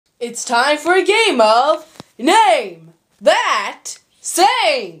It's time for a game of Name That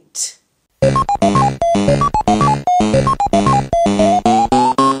Saint!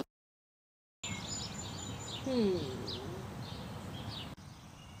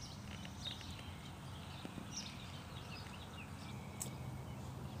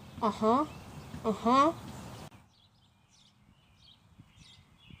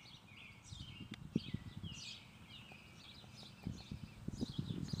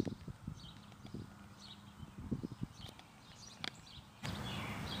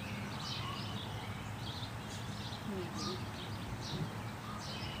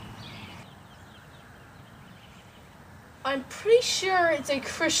 I'm pretty sure it's a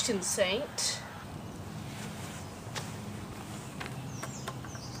Christian saint.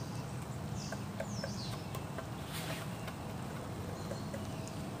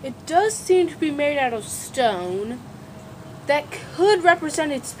 It does seem to be made out of stone. That could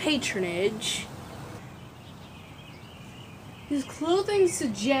represent its patronage. His clothing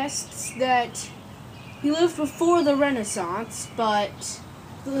suggests that he lived before the Renaissance, but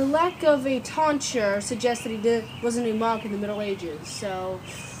the lack of a tonsure suggests that he wasn't a monk in the Middle Ages, so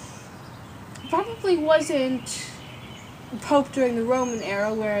probably wasn't Pope during the Roman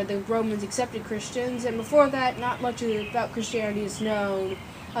era where the Romans accepted Christians, and before that not much about Christianity is known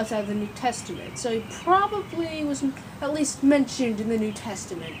outside of the New Testament, so he probably was at least mentioned in the New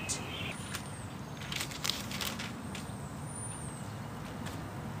Testament.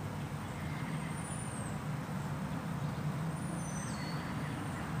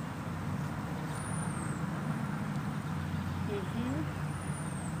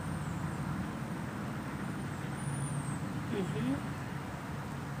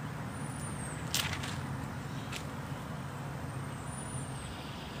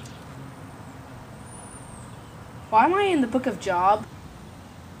 Why am I in the Book of Job?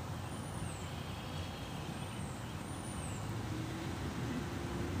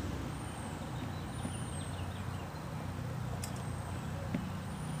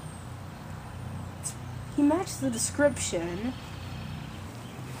 He matched the description.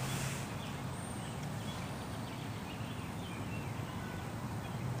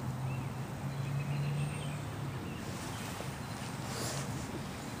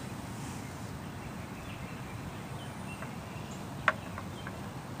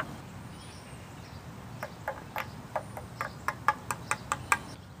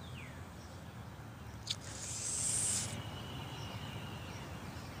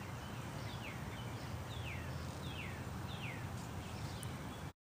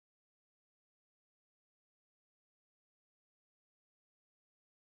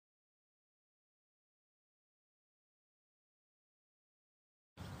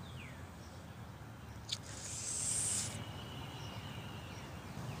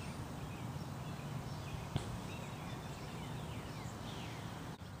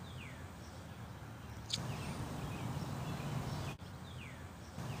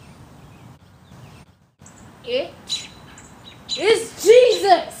 It is Jesus!